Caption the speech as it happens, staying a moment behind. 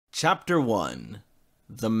Chapter 1.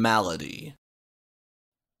 The Malady.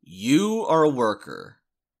 You are a worker.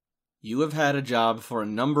 You have had a job for a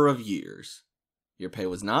number of years. Your pay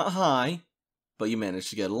was not high, but you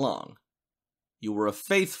managed to get along. You were a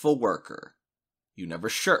faithful worker. You never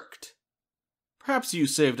shirked. Perhaps you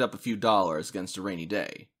saved up a few dollars against a rainy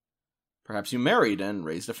day. Perhaps you married and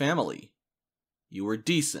raised a family. You were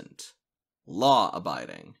decent,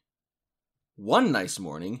 law-abiding. One nice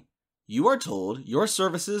morning, you are told your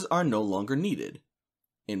services are no longer needed.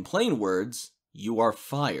 In plain words, you are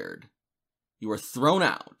fired. You are thrown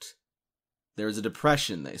out. There is a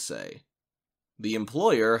depression, they say. The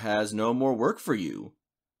employer has no more work for you.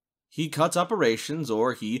 He cuts operations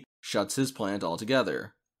or he shuts his plant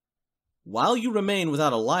altogether. While you remain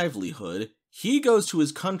without a livelihood, he goes to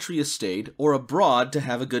his country estate or abroad to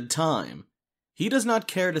have a good time. He does not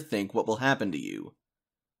care to think what will happen to you.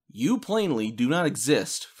 You plainly do not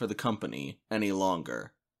exist for the company any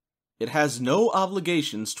longer. It has no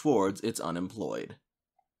obligations towards its unemployed.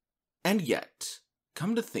 And yet,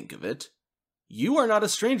 come to think of it, you are not a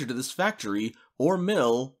stranger to this factory or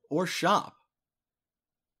mill or shop.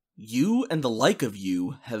 You and the like of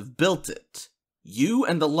you have built it. You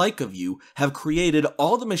and the like of you have created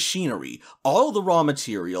all the machinery, all the raw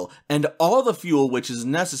material, and all the fuel which is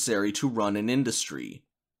necessary to run an industry.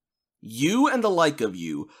 You and the like of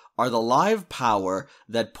you are the live power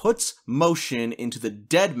that puts motion into the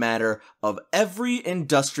dead matter of every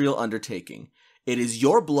industrial undertaking. It is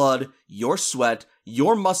your blood, your sweat,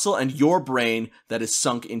 your muscle, and your brain that is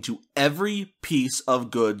sunk into every piece of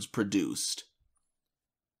goods produced.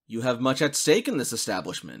 You have much at stake in this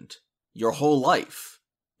establishment. Your whole life.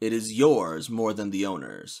 It is yours more than the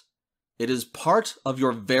owner's. It is part of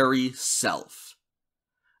your very self.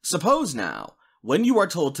 Suppose now, when you are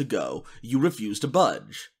told to go, you refuse to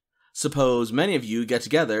budge. Suppose many of you get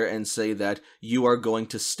together and say that you are going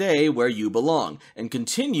to stay where you belong and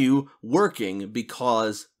continue working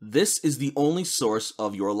because this is the only source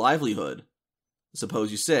of your livelihood. Suppose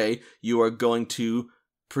you say you are going to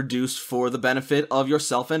produce for the benefit of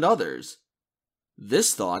yourself and others.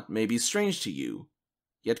 This thought may be strange to you,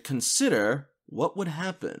 yet consider what would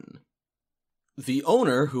happen. The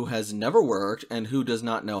owner who has never worked and who does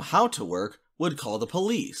not know how to work would call the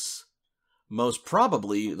police. Most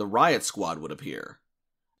probably, the riot squad would appear.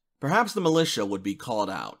 Perhaps the militia would be called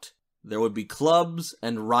out. There would be clubs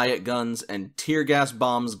and riot guns and tear gas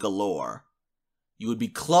bombs galore. You would be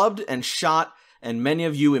clubbed and shot, and many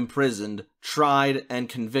of you imprisoned, tried, and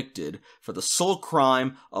convicted for the sole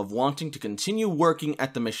crime of wanting to continue working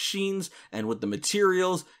at the machines and with the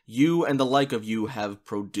materials you and the like of you have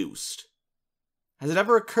produced. Has it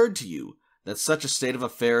ever occurred to you that such a state of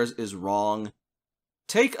affairs is wrong?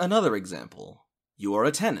 Take another example. You are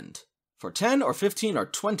a tenant. For 10 or 15 or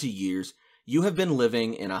 20 years, you have been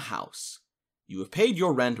living in a house. You have paid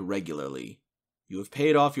your rent regularly. You have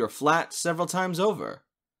paid off your flat several times over.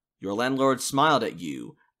 Your landlord smiled at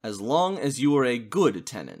you as long as you were a good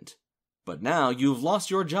tenant. But now you have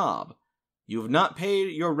lost your job. You have not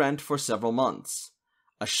paid your rent for several months.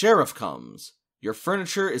 A sheriff comes. Your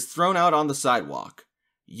furniture is thrown out on the sidewalk.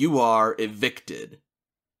 You are evicted.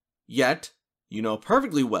 Yet, you know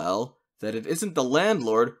perfectly well that it isn't the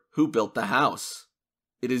landlord who built the house.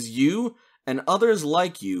 It is you and others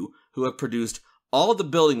like you who have produced all the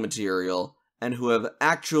building material and who have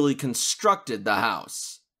actually constructed the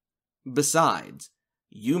house. Besides,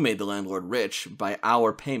 you made the landlord rich by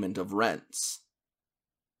our payment of rents.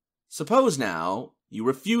 Suppose now you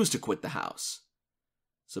refuse to quit the house.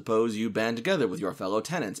 Suppose you band together with your fellow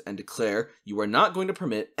tenants and declare you are not going to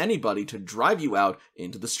permit anybody to drive you out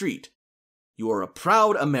into the street. You are a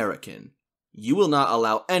proud American. You will not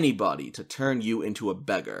allow anybody to turn you into a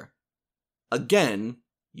beggar. Again,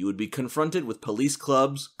 you would be confronted with police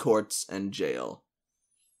clubs, courts, and jail.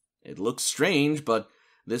 It looks strange, but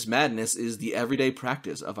this madness is the everyday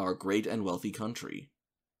practice of our great and wealthy country.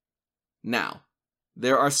 Now,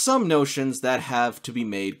 there are some notions that have to be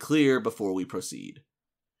made clear before we proceed.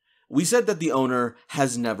 We said that the owner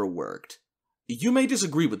has never worked. You may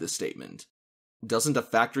disagree with this statement. Doesn't a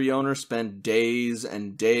factory owner spend days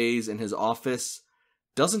and days in his office?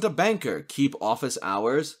 Doesn't a banker keep office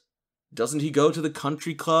hours? Doesn't he go to the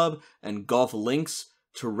country club and golf links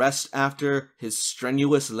to rest after his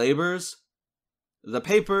strenuous labors? The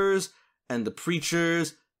papers and the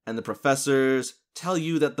preachers and the professors tell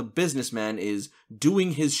you that the businessman is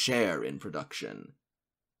doing his share in production.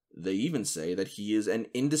 They even say that he is an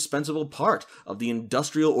indispensable part of the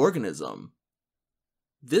industrial organism.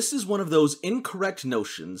 This is one of those incorrect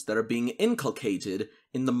notions that are being inculcated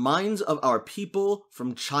in the minds of our people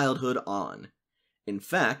from childhood on. In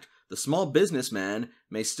fact, The small businessman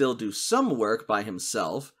may still do some work by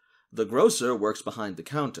himself. The grocer works behind the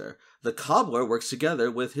counter. The cobbler works together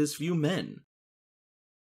with his few men.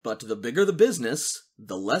 But the bigger the business,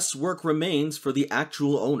 the less work remains for the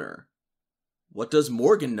actual owner. What does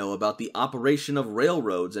Morgan know about the operation of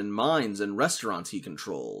railroads and mines and restaurants he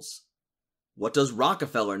controls? What does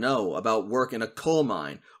Rockefeller know about work in a coal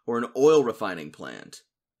mine or an oil refining plant?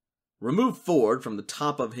 Remove Ford from the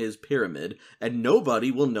top of his pyramid, and nobody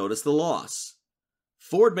will notice the loss.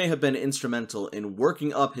 Ford may have been instrumental in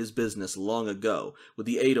working up his business long ago with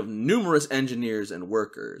the aid of numerous engineers and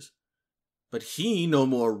workers. But he no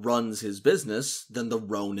more runs his business than the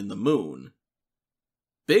roan in the moon.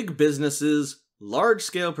 Big businesses,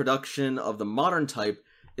 large-scale production of the modern type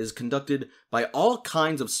is conducted by all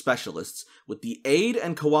kinds of specialists with the aid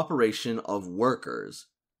and cooperation of workers.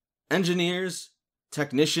 Engineers,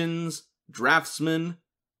 technicians, draftsmen,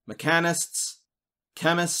 mechanists,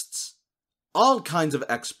 chemists, all kinds of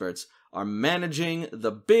experts are managing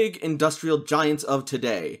the big industrial giants of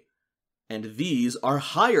today, and these are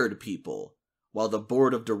hired people, while the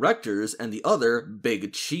board of directors and the other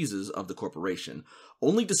big cheeses of the corporation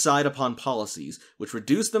only decide upon policies which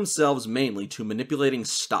reduce themselves mainly to manipulating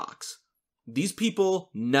stocks. These people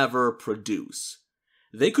never produce.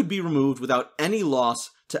 They could be removed without any loss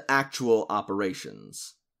to actual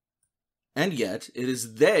operations. And yet, it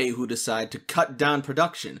is they who decide to cut down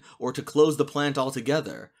production or to close the plant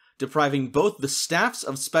altogether, depriving both the staffs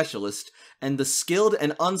of specialists and the skilled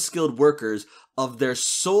and unskilled workers of their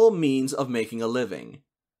sole means of making a living.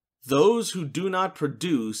 Those who do not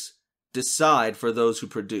produce decide for those who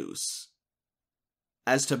produce.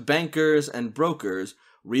 As to bankers and brokers,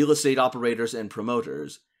 real estate operators and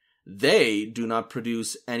promoters, they do not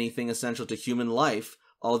produce anything essential to human life,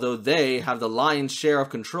 although they have the lion's share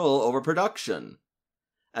of control over production.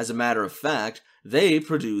 As a matter of fact, they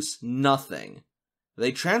produce nothing.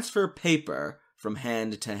 They transfer paper from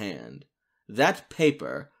hand to hand. That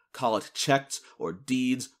paper, call it checks or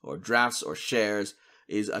deeds or drafts or shares,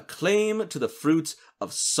 is a claim to the fruits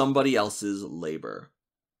of somebody else's labor.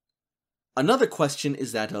 Another question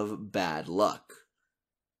is that of bad luck.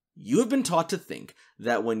 You have been taught to think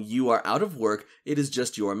that when you are out of work, it is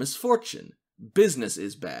just your misfortune. Business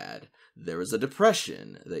is bad. There is a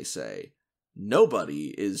depression, they say. Nobody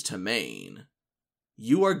is to Maine.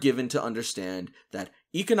 You are given to understand that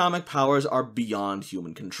economic powers are beyond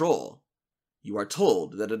human control. You are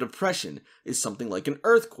told that a depression is something like an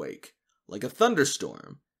earthquake, like a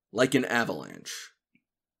thunderstorm, like an avalanche.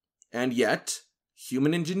 And yet,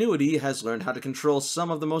 human ingenuity has learned how to control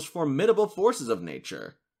some of the most formidable forces of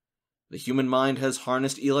nature. The human mind has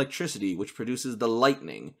harnessed electricity, which produces the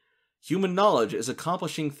lightning. Human knowledge is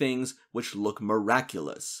accomplishing things which look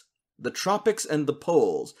miraculous. The tropics and the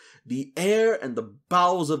poles, the air and the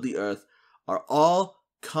bowels of the earth are all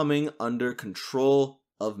coming under control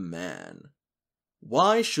of man.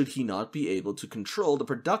 Why should he not be able to control the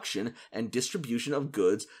production and distribution of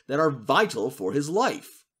goods that are vital for his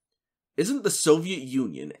life? Isn't the Soviet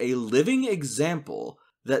Union a living example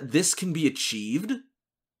that this can be achieved?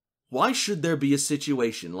 Why should there be a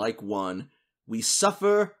situation like one we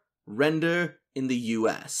render in the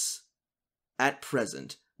US at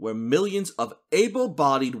present, where millions of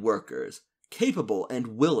able-bodied workers, capable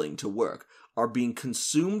and willing to work, are being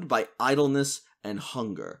consumed by idleness and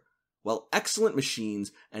hunger, while excellent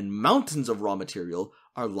machines and mountains of raw material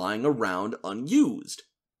are lying around unused?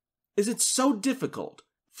 Is it so difficult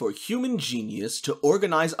for human genius to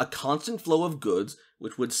organize a constant flow of goods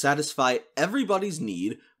which would satisfy everybody's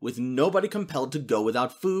need, with nobody compelled to go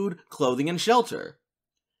without food, clothing, and shelter?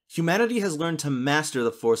 Humanity has learned to master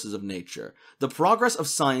the forces of nature. The progress of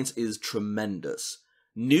science is tremendous.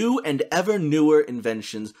 New and ever newer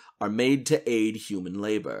inventions are made to aid human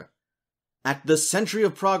labor. At the Century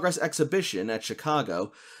of Progress exhibition at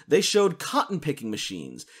Chicago, they showed cotton-picking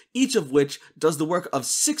machines, each of which does the work of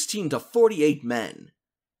 16 to 48 men.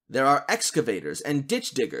 There are excavators and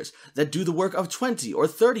ditch diggers that do the work of 20 or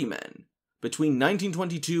 30 men. Between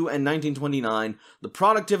 1922 and 1929, the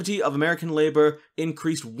productivity of American labor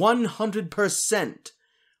increased 100%.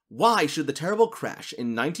 Why should the terrible crash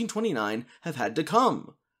in 1929 have had to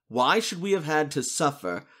come? Why should we have had to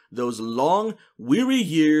suffer those long, weary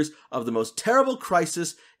years of the most terrible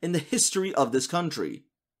crisis in the history of this country?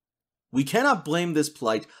 We cannot blame this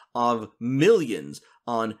plight of millions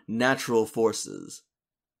on natural forces.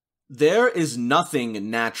 There is nothing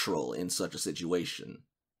natural in such a situation.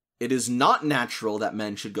 It is not natural that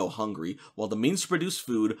men should go hungry while the means to produce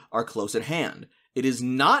food are close at hand. It is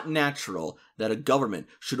not natural that a government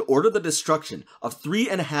should order the destruction of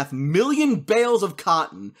 3.5 million bales of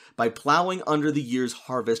cotton by plowing under the year's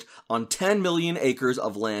harvest on 10 million acres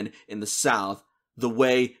of land in the South the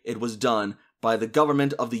way it was done by the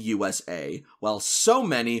government of the USA, while so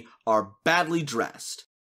many are badly dressed.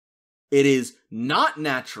 It is not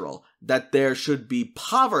natural that there should be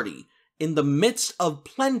poverty in the midst of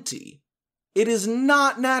plenty. It is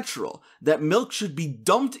not natural that milk should be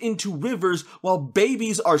dumped into rivers while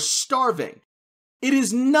babies are starving. It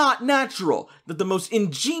is not natural that the most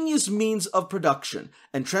ingenious means of production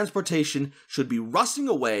and transportation should be rusting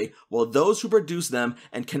away while those who produce them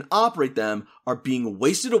and can operate them are being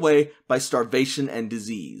wasted away by starvation and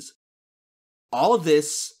disease. All of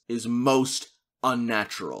this is most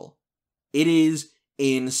unnatural. It is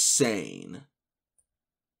insane.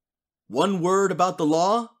 One word about the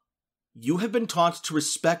law. You have been taught to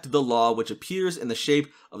respect the law which appears in the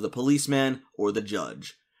shape of the policeman or the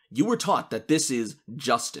judge. You were taught that this is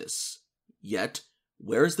justice. Yet,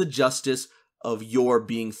 where is the justice of your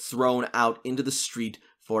being thrown out into the street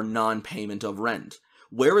for non-payment of rent?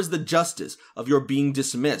 Where is the justice of your being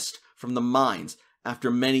dismissed from the mines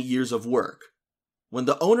after many years of work? When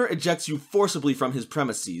the owner ejects you forcibly from his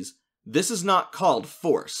premises, this is not called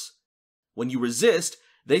force. When you resist,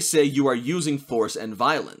 they say you are using force and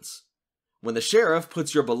violence. When the sheriff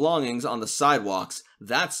puts your belongings on the sidewalks,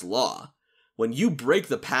 that's law. When you break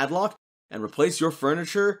the padlock and replace your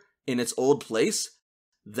furniture in its old place,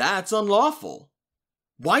 that's unlawful.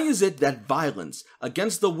 Why is it that violence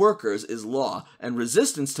against the workers is law and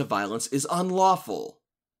resistance to violence is unlawful?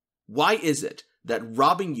 Why is it that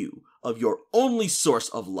robbing you of your only source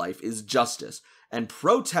of life is justice and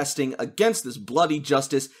protesting against this bloody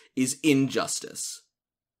justice is injustice?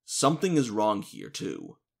 Something is wrong here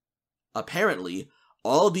too. Apparently,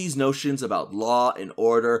 all these notions about law and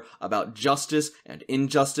order, about justice and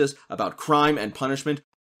injustice, about crime and punishment,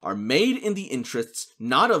 are made in the interests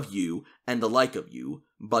not of you and the like of you,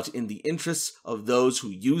 but in the interests of those who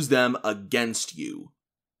use them against you.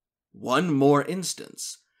 One more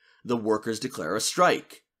instance. The workers declare a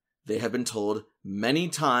strike. They have been told many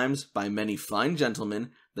times by many fine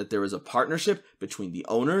gentlemen that there is a partnership between the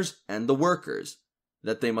owners and the workers,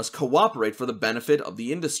 that they must cooperate for the benefit of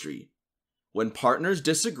the industry. When partners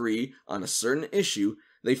disagree on a certain issue,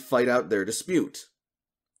 they fight out their dispute.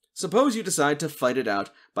 Suppose you decide to fight it out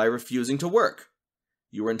by refusing to work.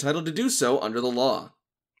 You are entitled to do so under the law.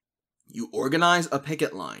 You organize a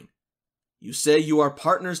picket line. You say you are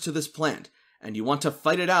partners to this plant, and you want to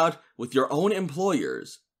fight it out with your own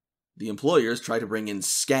employers. The employers try to bring in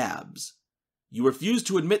scabs. You refuse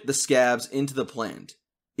to admit the scabs into the plant.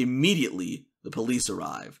 Immediately, the police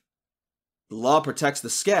arrive. The law protects the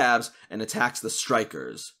scabs and attacks the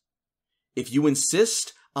strikers. If you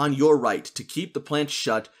insist on your right to keep the plant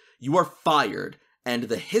shut, you are fired, and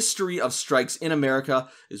the history of strikes in America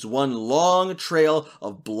is one long trail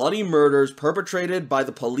of bloody murders perpetrated by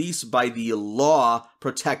the police by the law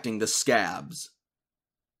protecting the scabs.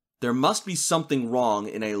 There must be something wrong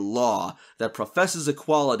in a law that professes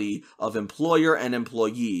equality of employer and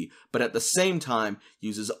employee, but at the same time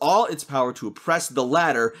uses all its power to oppress the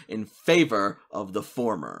latter in favor of the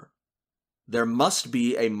former. There must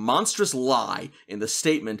be a monstrous lie in the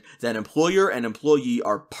statement that employer and employee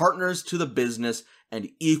are partners to the business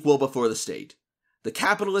and equal before the state. The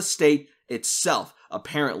capitalist state itself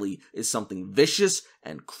apparently is something vicious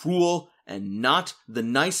and cruel and not the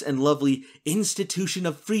nice and lovely institution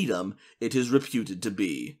of freedom it is reputed to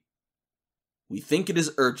be. We think it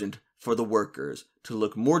is urgent for the workers to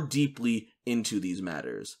look more deeply into these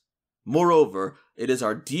matters. Moreover, it is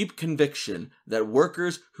our deep conviction that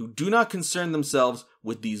workers who do not concern themselves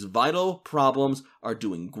with these vital problems are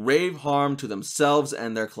doing grave harm to themselves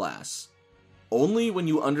and their class. Only when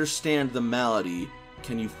you understand the malady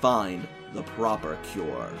can you find the proper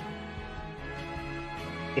cure.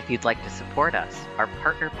 If you'd like to support us, our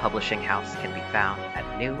partner publishing house can be found at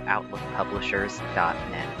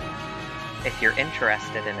newoutlookpublishers.net. If you're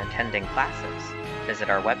interested in attending classes, visit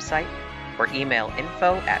our website or email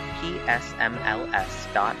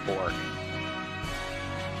info@psmls.org.